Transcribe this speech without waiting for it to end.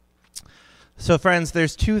So friends,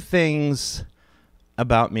 there's two things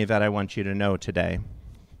about me that I want you to know today.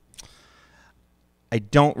 I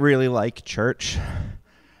don't really like church,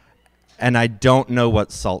 and I don't know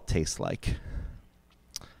what salt tastes like.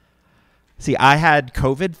 See, I had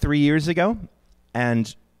COVID 3 years ago,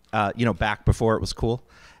 and, back before it was cool,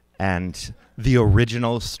 and the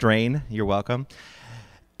original strain, you're welcome.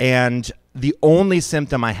 And the only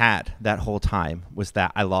symptom I had that whole time was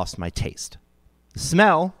that I lost my taste. The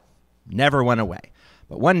smell never went away.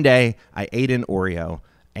 But one day, I ate an Oreo,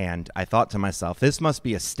 and I thought to myself, this must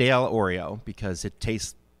be a stale Oreo because it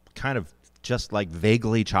tastes kind of just like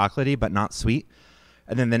vaguely chocolatey, but not sweet.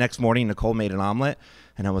 And then the next morning, Nicole made an omelet,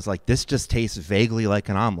 and I was like, this just tastes vaguely like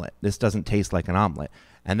an omelet. This doesn't taste like an omelet.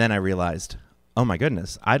 And then I realized, oh my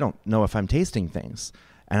goodness, I don't know if I'm tasting things.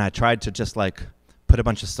 And I tried to just put a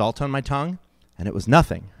bunch of salt on my tongue, and it was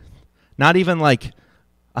nothing. Not even like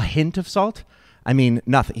a hint of salt. I mean,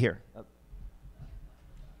 nothing. Here.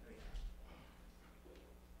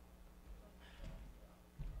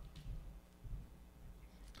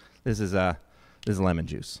 This is lemon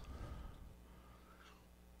juice.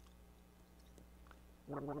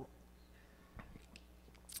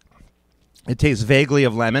 It tastes vaguely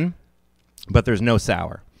of lemon, but there's no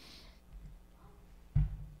sour. You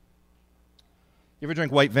ever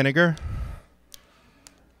drink white vinegar?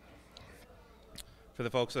 For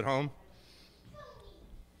the folks at home?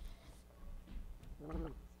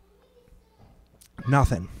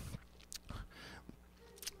 Nothing.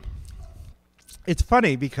 It's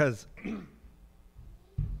funny because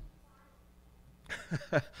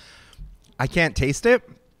I can't taste it,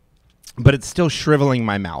 but it's still shriveling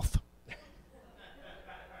my mouth.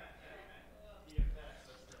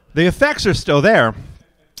 The effects are still there,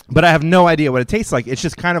 but I have no idea what it tastes like. It's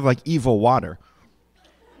just kind of like evil water.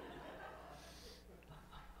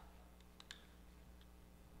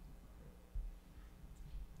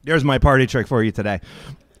 There's my party trick for you today.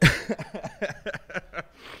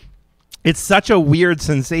 It's such a weird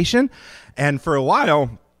sensation, and for a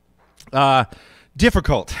while,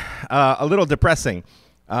 difficult, a little depressing.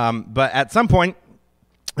 But at some point,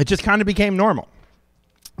 it just kind of became normal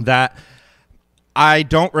that I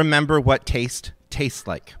don't remember what taste tastes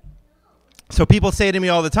like. So people say to me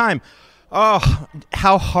all the time, oh,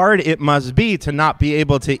 how hard it must be to not be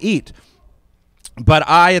able to eat. But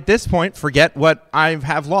I, at this point, forget what I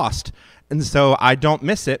have lost. And so I don't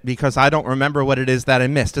miss it because I don't remember what it is that I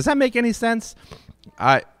missed. Does that make any sense?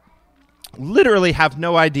 I literally have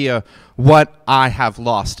no idea what I have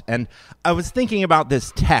lost. And I was thinking about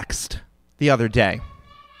this text the other day.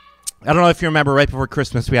 I don't know if you remember, right before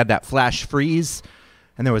Christmas, we had that flash freeze,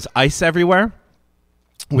 and there was ice everywhere.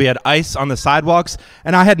 We had ice on the sidewalks,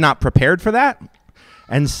 and I had not prepared for that.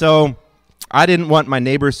 And so I didn't want my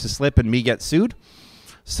neighbors to slip and me get sued.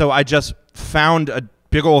 So I just found a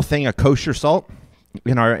big old thing of kosher salt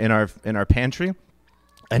in our pantry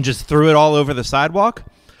and just threw it all over the sidewalk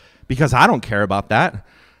because I don't care about that.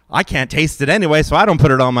 I can't taste it anyway, so I don't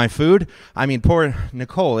put it on my food. I mean, poor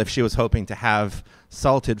Nicole, if she was hoping to have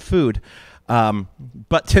salted food.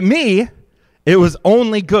 But to me, it was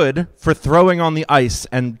only good for throwing on the ice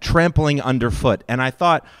and trampling underfoot. And I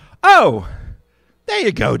thought, oh, there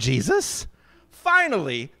you go, Jesus.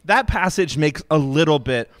 Finally, that passage makes a little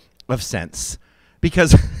bit of sense.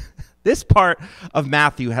 Because this part of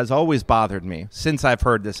Matthew has always bothered me since I've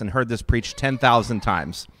heard this and heard this preached 10,000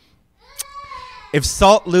 times. If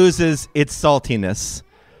salt loses its saltiness,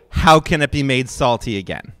 how can it be made salty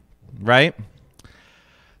again? Right?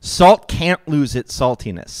 Salt can't lose its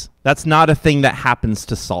saltiness. That's not a thing that happens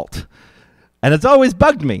to salt. And it's always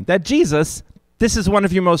bugged me that Jesus, this is one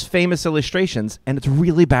of your most famous illustrations, and it's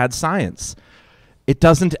really bad science. It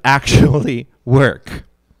doesn't actually work.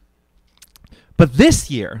 But this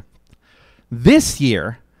year,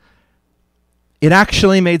 it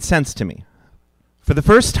actually made sense to me. For the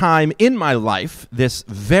first time in my life, this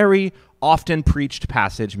very often preached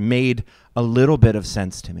passage made a little bit of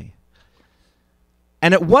sense to me.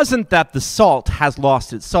 And it wasn't that the salt has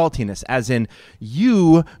lost its saltiness, as in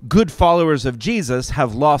you, good followers of Jesus,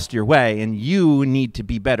 have lost your way and you need to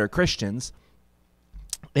be better Christians.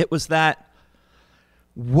 It was that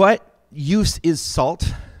what use is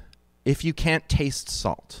salt if you can't taste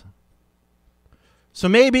salt? So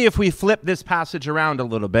maybe if we flip this passage around a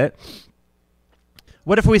little bit,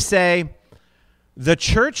 what if we say, the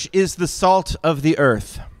church is the salt of the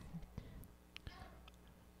earth.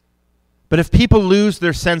 But if people lose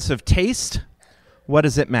their sense of taste, what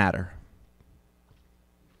does it matter?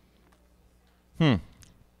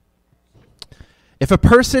 If a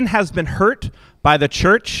person has been hurt by the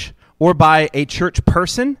church or by a church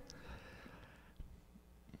person,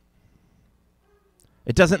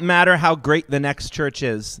 It doesn't matter how great the next church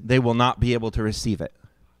is, they will not be able to receive it.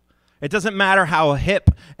 It doesn't matter how hip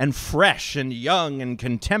and fresh and young and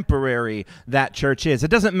contemporary that church is. It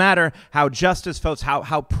doesn't matter how Justice folks,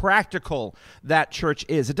 how practical that church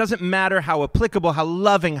is. It doesn't matter how applicable, how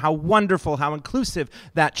loving, how wonderful, how inclusive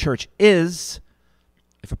that church is.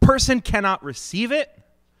 If a person cannot receive it,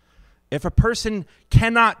 if a person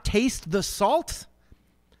cannot taste the salt,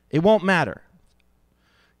 it won't matter.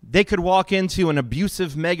 They could walk into an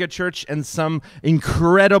abusive megachurch and some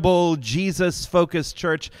incredible Jesus-focused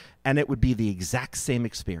church, and it would be the exact same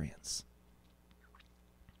experience.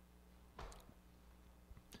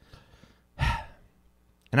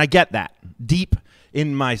 And I get that. Deep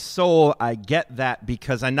in my soul, I get that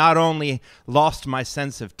because I not only lost my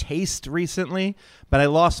sense of taste recently, but I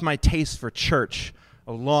lost my taste for church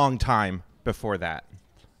a long time before that.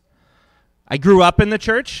 I grew up in the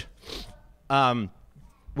church,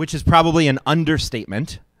 which is probably an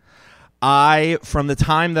understatement. From the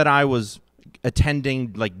time that I was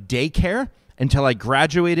attending like daycare until I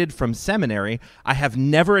graduated from seminary, I have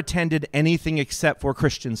never attended anything except for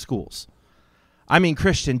Christian schools. I mean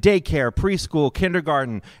Christian daycare, preschool,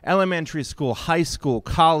 kindergarten, elementary school, high school,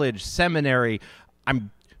 college, seminary.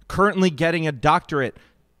 I'm currently getting a doctorate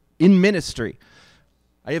in ministry.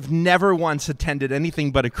 I have never once attended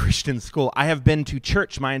anything but a Christian school. I have been to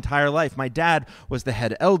church my entire life. My dad was the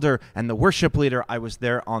head elder and the worship leader. I was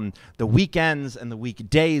there on the weekends and the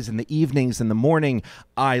weekdays and the evenings and the morning.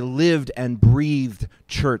 I lived and breathed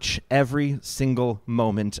church every single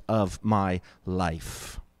moment of my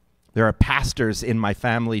life. There are pastors in my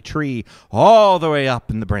family tree all the way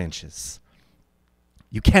up in the branches.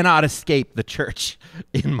 You cannot escape the church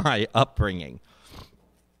in my upbringing,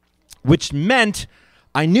 which meant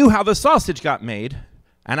I knew how the sausage got made,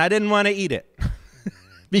 and I didn't want to eat it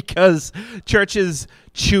because churches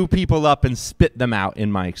chew people up and spit them out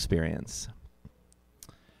in my experience.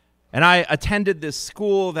 And I attended this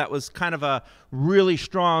school that was kind of a really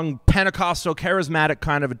strong Pentecostal, charismatic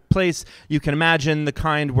kind of a place. You can imagine the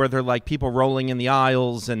kind where they're like people rolling in the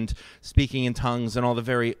aisles and speaking in tongues and all the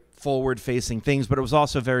very forward-facing things, but it was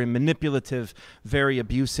also very manipulative, very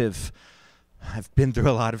abusive. I've been through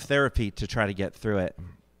a lot of therapy to try to get through it.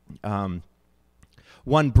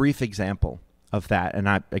 One brief example of that, and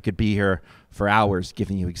I could be here for hours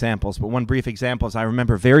giving you examples, but one brief example is I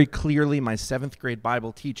remember very clearly my 7th grade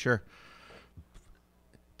Bible teacher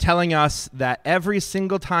telling us that every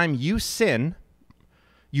single time you sin,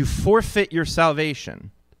 you forfeit your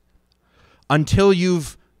salvation until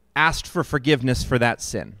you've asked for forgiveness for that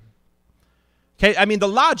sin. Okay, I mean, the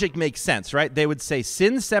logic makes sense, right? They would say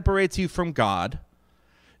sin separates you from God.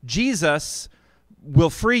 Jesus will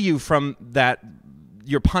free you from that,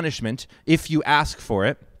 your punishment, if you ask for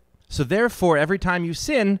it. So therefore, every time you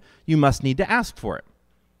sin, you must need to ask for it.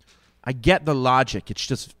 I get the logic. It's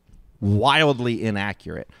just wildly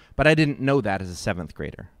inaccurate. But I didn't know that as a 7th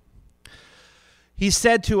grader. He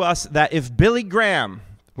said to us that if Billy Graham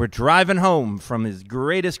were driving home from his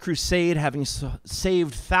greatest crusade, having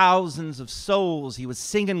saved thousands of souls, he was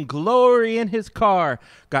singing glory in his car,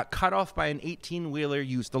 got cut off by an 18-wheeler,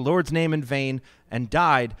 used the Lord's name in vain, and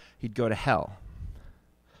died, he'd go to hell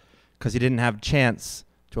because he didn't have a chance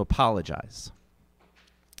to apologize.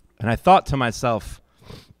 And I thought to myself,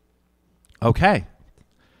 okay,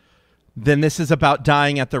 then this is about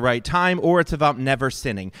dying at the right time, or it's about never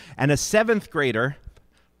sinning. And a 7th grader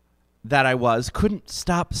that I was couldn't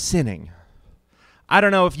stop sinning. I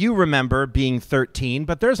don't know if you remember being 13,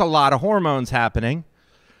 but there's a lot of hormones happening.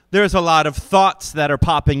 There's a lot of thoughts that are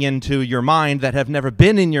popping into your mind that have never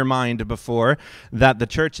been in your mind before, that the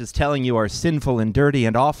church is telling you are sinful and dirty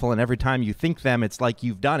and awful, and every time you think them, it's like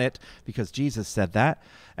you've done it, because Jesus said that.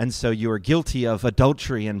 And so you are guilty of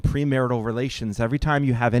adultery and premarital relations every time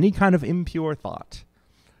you have any kind of impure thought.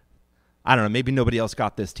 I don't know, maybe nobody else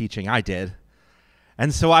got this teaching. I did.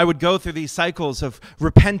 And so I would go through these cycles of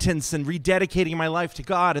repentance and rededicating my life to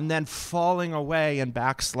God and then falling away and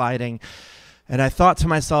backsliding. And I thought to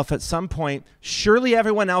myself at some point, surely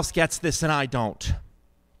everyone else gets this and I don't.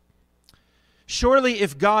 Surely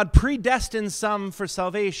if God predestined some for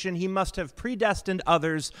salvation, he must have predestined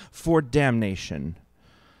others for damnation.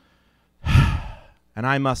 And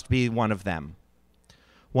I must be one of them.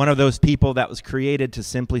 One of those people that was created to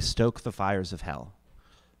simply stoke the fires of hell.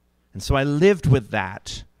 And so I lived with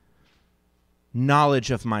that knowledge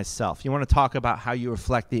of myself. You want to talk about how you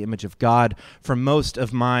reflect the image of God? For most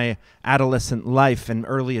of my adolescent life and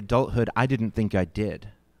early adulthood, I didn't think I did.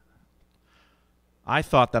 I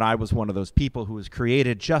thought that I was one of those people who was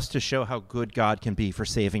created just to show how good God can be for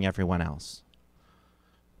saving everyone else.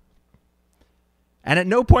 And at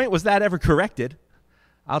no point was that ever corrected.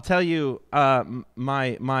 I'll tell you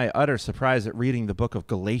my utter surprise at reading the book of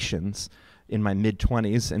Galatians in my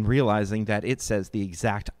mid-20s and realizing that it says the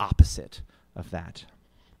exact opposite of that.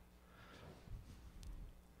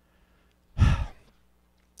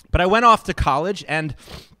 But I went off to college, and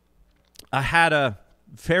I had a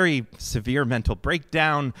very severe mental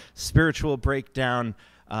breakdown, spiritual breakdown.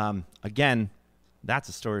 Again, that's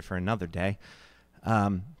a story for another day.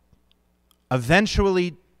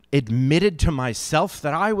 Eventually admitted to myself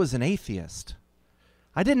that I was an atheist.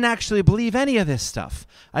 I didn't actually believe any of this stuff.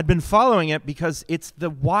 I'd been following it because it's the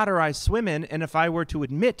water I swim in, and if I were to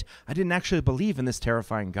admit I didn't actually believe in this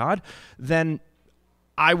terrifying God, then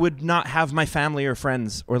I would not have my family or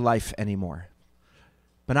friends or life anymore.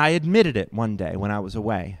 But I admitted it one day when I was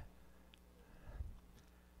away.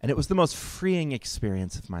 And it was the most freeing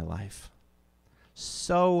experience of my life.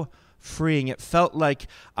 So freeing. It felt like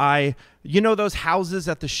you know those houses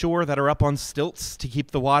at the shore that are up on stilts to keep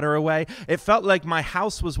the water away? It felt like my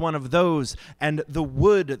house was one of those, and the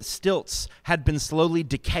wood stilts had been slowly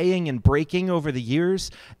decaying and breaking over the years,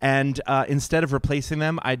 and instead of replacing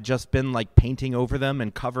them, I'd just been like painting over them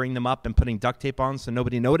and covering them up and putting duct tape on so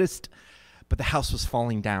nobody noticed, but the house was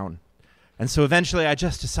falling down. And so eventually I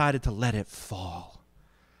just decided to let it fall,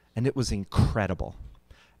 and it was incredible.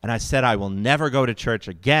 And I said, I will never go to church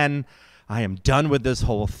again. I am done with this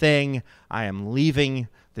whole thing. I am leaving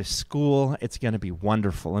this school. It's going to be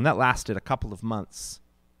wonderful. And that lasted a couple of months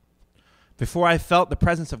before I felt the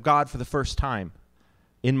presence of God for the first time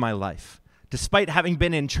in my life. Despite having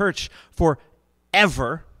been in church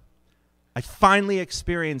forever, I finally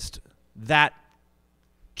experienced that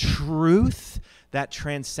truth that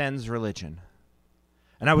transcends religion.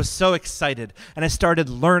 And I was so excited, and I started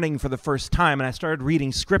learning for the first time, and I started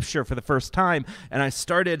reading scripture for the first time, and I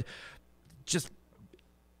started just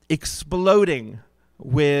exploding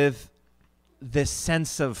with this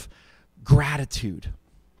sense of gratitude.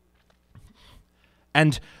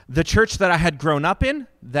 And the church that I had grown up in,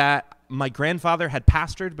 that my grandfather had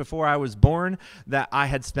pastored before I was born, that I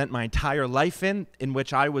had spent my entire life in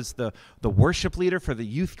which I was the worship leader for the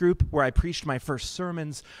youth group, where I preached my first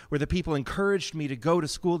sermons, where the people encouraged me to go to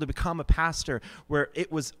school to become a pastor, where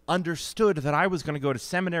it was understood that I was going to go to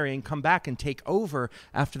seminary and come back and take over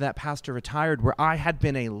after that pastor retired, where I had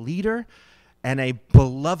been a leader and a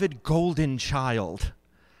beloved golden child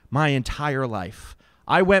my entire life.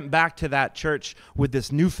 I went back to that church with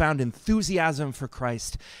this newfound enthusiasm for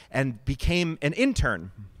Christ and became an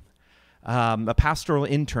intern, a pastoral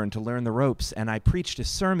intern, to learn the ropes. And I preached a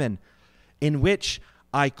sermon in which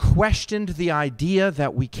I questioned the idea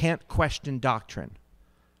that we can't question doctrine.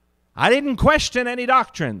 I didn't question any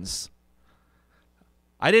doctrines.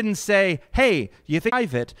 I didn't say, hey, you think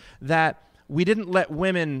that we didn't let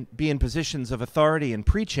women be in positions of authority in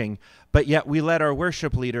preaching, but yet we let our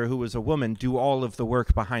worship leader, who was a woman, do all of the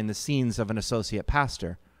work behind the scenes of an associate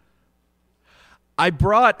pastor. I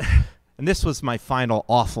brought, and this was my final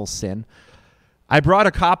awful sin, I brought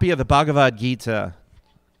a copy of the Bhagavad Gita,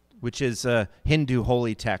 which is a Hindu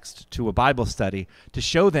holy text, to a Bible study to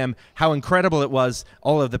show them how incredible it was,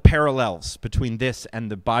 all of the parallels between this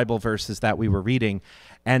and the Bible verses that we were reading.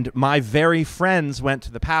 And my very friends went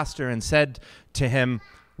to the pastor and said to him,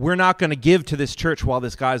 we're not going to give to this church while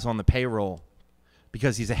this guy's on the payroll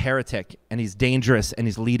because he's a heretic and he's dangerous and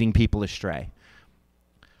he's leading people astray.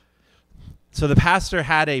 So the pastor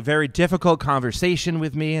had a very difficult conversation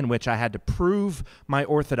with me in which I had to prove my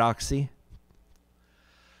orthodoxy.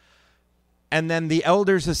 And then the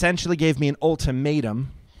elders essentially gave me an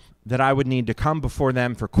ultimatum that I would need to come before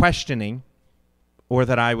them for questioning or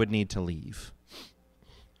that I would need to leave.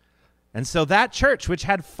 And so that church, which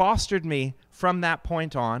had fostered me from that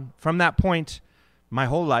point on, from that point my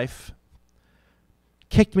whole life,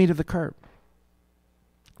 kicked me to the curb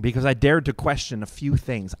because I dared to question a few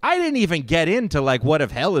things. I didn't even get into, like, what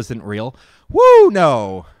if hell isn't real? Woo,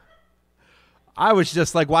 no. I was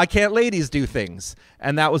just like, why can't ladies do things?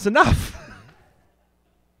 And that was enough.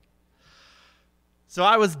 So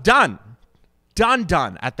I was done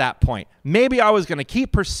at that point. Maybe I was going to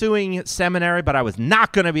keep pursuing seminary, but I was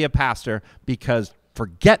not going to be a pastor because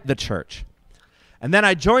forget the church. And then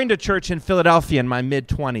I joined a church in Philadelphia in my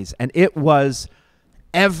mid-20s, and it was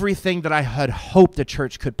everything that I had hoped a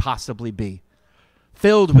church could possibly be.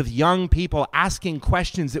 Filled with young people asking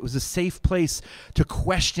questions. It was a safe place to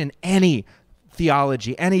question any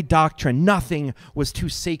theology, any doctrine. Nothing was too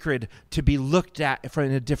sacred to be looked at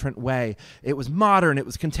in a different way. It was modern, it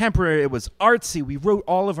was contemporary, it was artsy. We wrote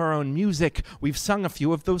all of our own music. We've sung a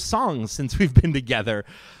few of those songs since we've been together.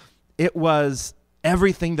 It was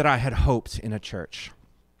everything that I had hoped in a church.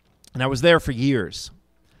 And I was there for years.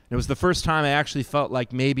 It was the first time I actually felt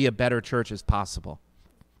like maybe a better church is possible.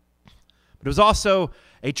 But it was also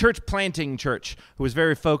a church planting church who was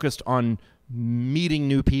very focused on meeting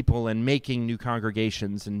new people and making new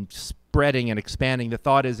congregations and spreading and expanding. The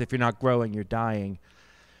thought is, if you're not growing, you're dying.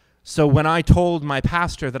 So when I told my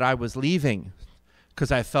pastor that I was leaving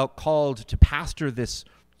because I felt called to pastor this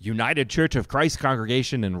United Church of Christ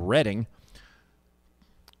congregation in Reading,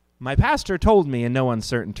 my pastor told me in no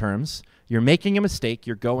uncertain terms, you're making a mistake,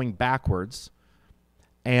 you're going backwards,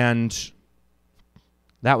 and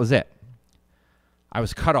that was it. I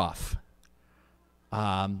was cut off.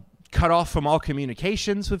 Cut off from all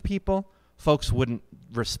communications with people. Folks wouldn't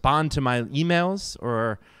respond to my emails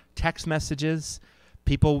or text messages.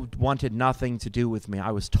 People wanted nothing to do with me.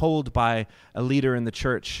 I was told by a leader in the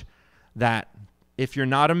church that if you're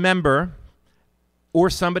not a member or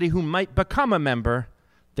somebody who might become a member,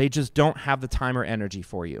 they just don't have the time or energy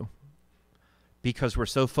for you because we're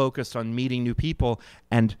so focused on meeting new people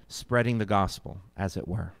and spreading the gospel, as it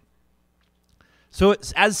were. So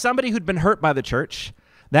as somebody who'd been hurt by the church,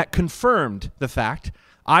 that confirmed the fact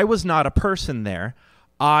I was not a person there.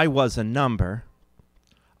 I was a number.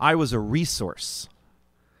 I was a resource.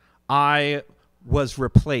 I was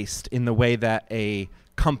replaced in the way that a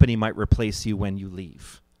company might replace you when you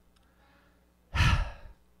leave.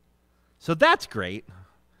 So that's great.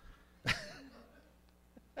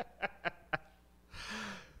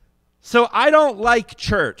 So I don't like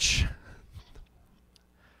church.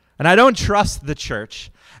 And I don't trust the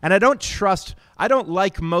church. And I don't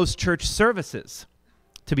like most church services,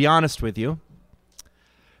 to be honest with you.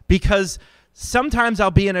 Because sometimes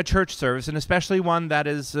I'll be in a church service, and especially one that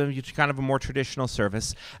is kind of a more traditional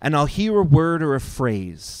service, and I'll hear a word or a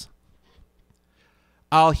phrase.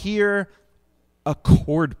 I'll hear a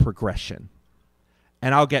chord progression,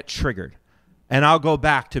 and I'll get triggered. And I'll go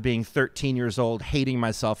back to being 13 years old, hating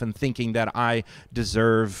myself and thinking that I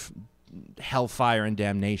deserve hellfire and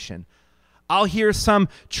damnation. I'll hear some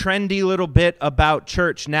trendy little bit about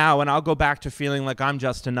church now, and I'll go back to feeling like I'm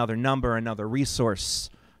just another number, another resource.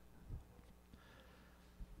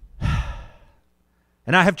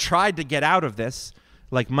 And I have tried to get out of this,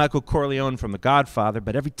 like Michael Corleone from The Godfather,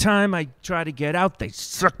 but every time I try to get out, they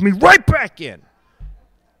suck me right back in.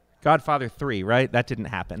 Godfather 3, right? That didn't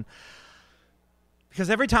happen. Because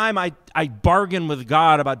every time I bargain with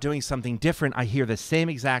God about doing something different, I hear the same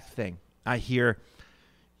exact thing. I hear,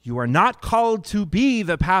 you are not called to be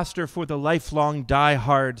the pastor for the lifelong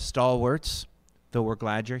die-hard stalwarts, though we're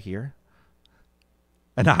glad you're here.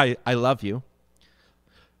 And I love you.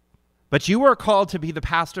 But you are called to be the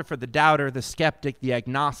pastor for the doubter, the skeptic, the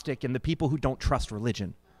agnostic, and the people who don't trust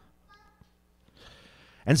religion.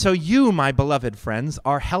 And so you, my beloved friends,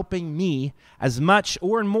 are helping me as much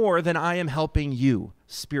or more than I am helping you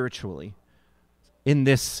spiritually in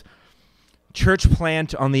this church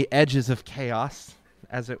plant on the edges of chaos,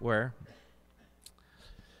 as it were.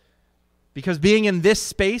 Because being in this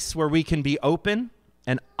space where we can be open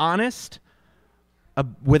and honest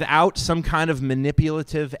without some kind of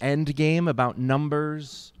manipulative end game about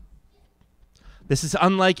numbers, this is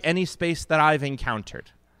unlike any space that I've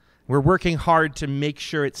encountered. We're working hard to make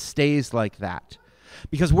sure it stays like that.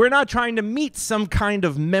 Because we're not trying to meet some kind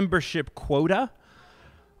of membership quota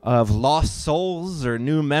of lost souls or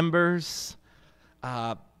new members.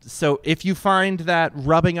 So if you find that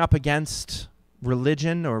rubbing up against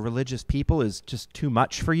religion or religious people is just too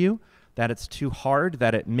much for you, that it's too hard,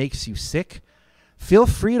 that it makes you sick, feel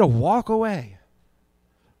free to walk away.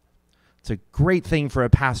 It's a great thing for a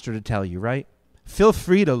pastor to tell you, right? Feel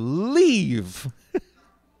free to leave.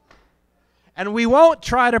 And we won't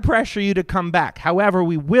try to pressure you to come back. However,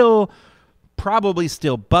 we will probably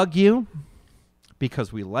still bug you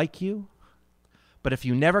because we like you. But if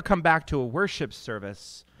you never come back to a worship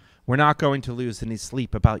service, we're not going to lose any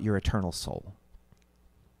sleep about your eternal soul.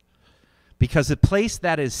 Because a place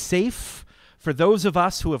that is safe for those of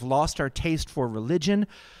us who have lost our taste for religion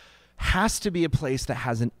has to be a place that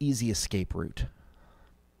has an easy escape route.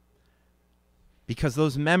 Because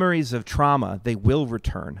those memories of trauma, they will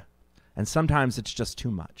return. And sometimes it's just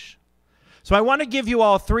too much. So I want to give you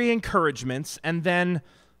all 3 encouragements, and then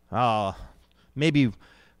maybe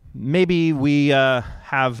we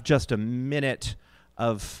have just a minute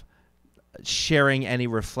of sharing any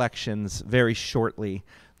reflections very shortly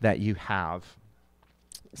that you have,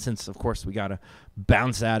 since, of course, we got to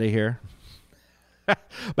bounce out of here.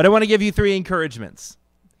 But I want to give you 3 encouragements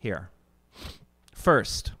here.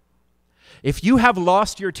 First, if you have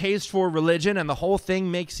lost your taste for religion and the whole thing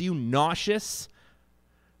makes you nauseous,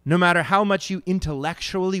 no matter how much you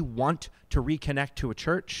intellectually want to reconnect to a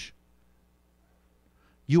church,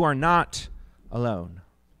 you are not alone.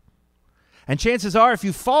 And chances are, if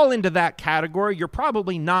you fall into that category, you're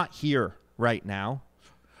probably not here right now.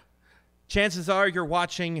 Chances are you're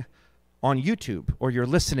watching on YouTube or you're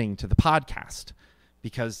listening to the podcast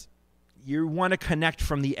because you want to connect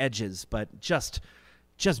from the edges, but just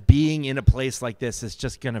being in a place like this is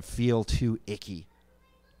just going to feel too icky.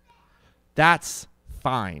 That's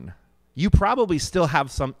fine. You probably still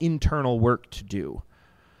have some internal work to do,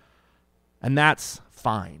 and that's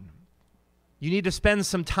fine. You need to spend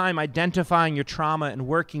some time identifying your trauma and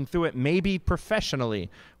working through it, maybe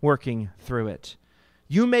professionally working through it.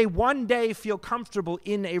 You may one day feel comfortable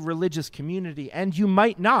in a religious community, and you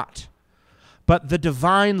might not. But the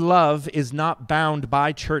divine love is not bound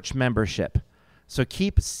by church membership. So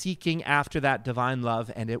keep seeking after that divine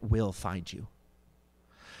love, and it will find you.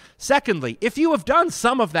 Secondly, if you have done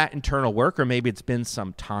some of that internal work, or maybe it's been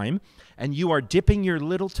some time, and you are dipping your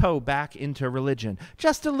little toe back into religion,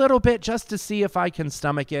 just a little bit, just to see if I can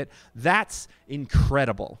stomach it, that's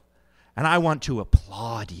incredible. And I want to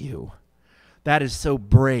applaud you. That is so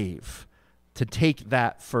brave to take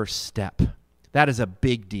that first step. That is a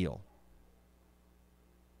big deal.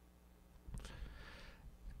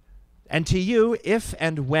 And to you, if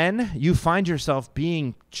and when you find yourself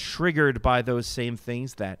being triggered by those same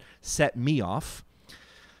things that set me off,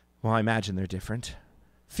 well, I imagine they're different,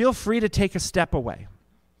 feel free to take a step away.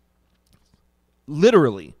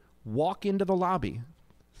 Literally, walk into the lobby.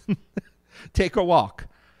 Take a walk.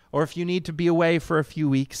 Or if you need to be away for a few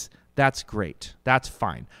weeks, that's great. That's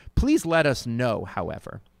fine. Please let us know,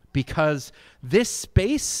 however, because this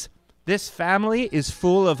space, this family is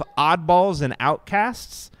full of oddballs and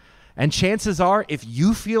outcasts. And chances are, if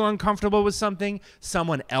you feel uncomfortable with something,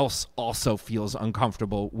 someone else also feels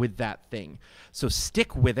uncomfortable with that thing. So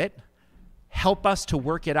stick with it. Help us to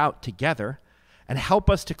work it out together. And help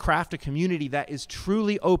us to craft a community that is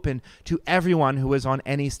truly open to everyone who is on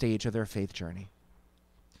any stage of their faith journey.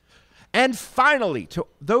 And finally, to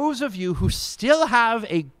those of you who still have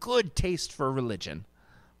a good taste for religion,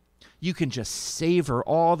 you can just savor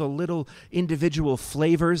all the little individual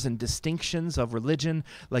flavors and distinctions of religion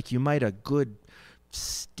like you might a good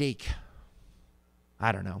steak.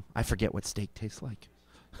 I don't know. I forget what steak tastes like.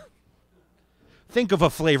 Think of a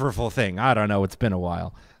flavorful thing. I don't know. It's been a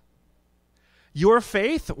while. Your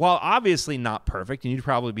faith, while obviously not perfect, and you'd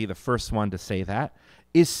probably be the first one to say that,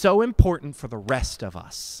 is so important for the rest of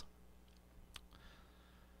us.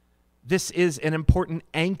 This is an important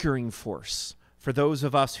anchoring force for those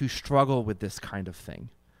of us who struggle with this kind of thing.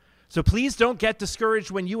 So please don't get discouraged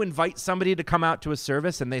when you invite somebody to come out to a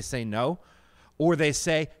service and they say no, or they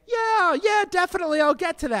say, yeah, definitely, I'll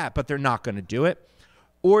get to that, but they're not going to do it.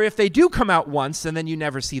 Or if they do come out once and then you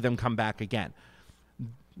never see them come back again.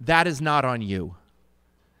 That is not on you.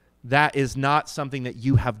 That is not something that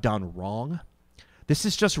you have done wrong. This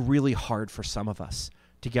is just really hard for some of us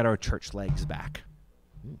to get our church legs back.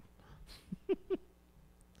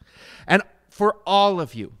 And for all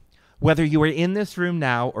of you, whether you are in this room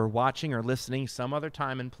now or watching or listening some other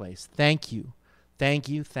time and place, thank you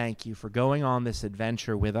for going on this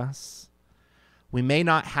adventure with us. We may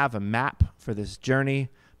not have a map for this journey,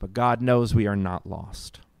 but God knows we are not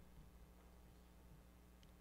lost.